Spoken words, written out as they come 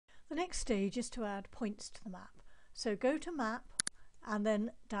The next stage is to add points to the map. So go to Map and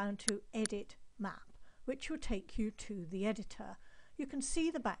then down to Edit Map, which will take you to the editor. You can see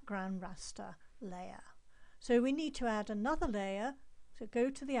the background raster layer. So we need to add another layer. So go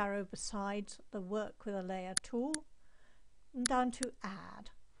to the arrow beside the Work with a Layer tool and down to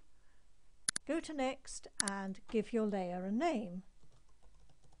Add. Go to Next and give your layer a name.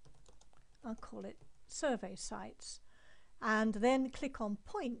 I'll call it Survey Sites. And then click on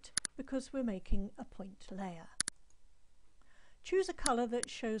Point because we're making a point layer. Choose a colour that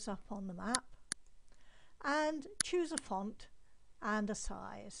shows up on the map and choose a font and a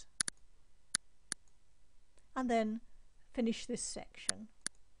size. And then finish this section.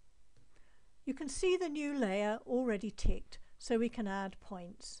 You can see the new layer already ticked, so we can add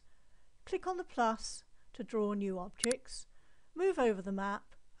points. Click on the plus to draw new objects, move over the map,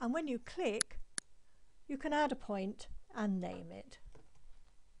 and when you click, you can add a point and name it.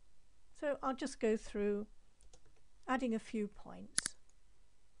 So I'll just go through adding a few points.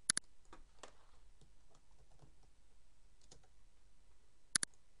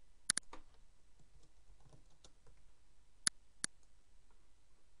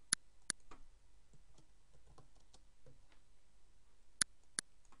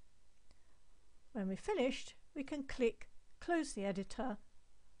 When we're finished, we can click Close the editor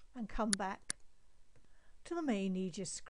and come back to the main AEGIS screen.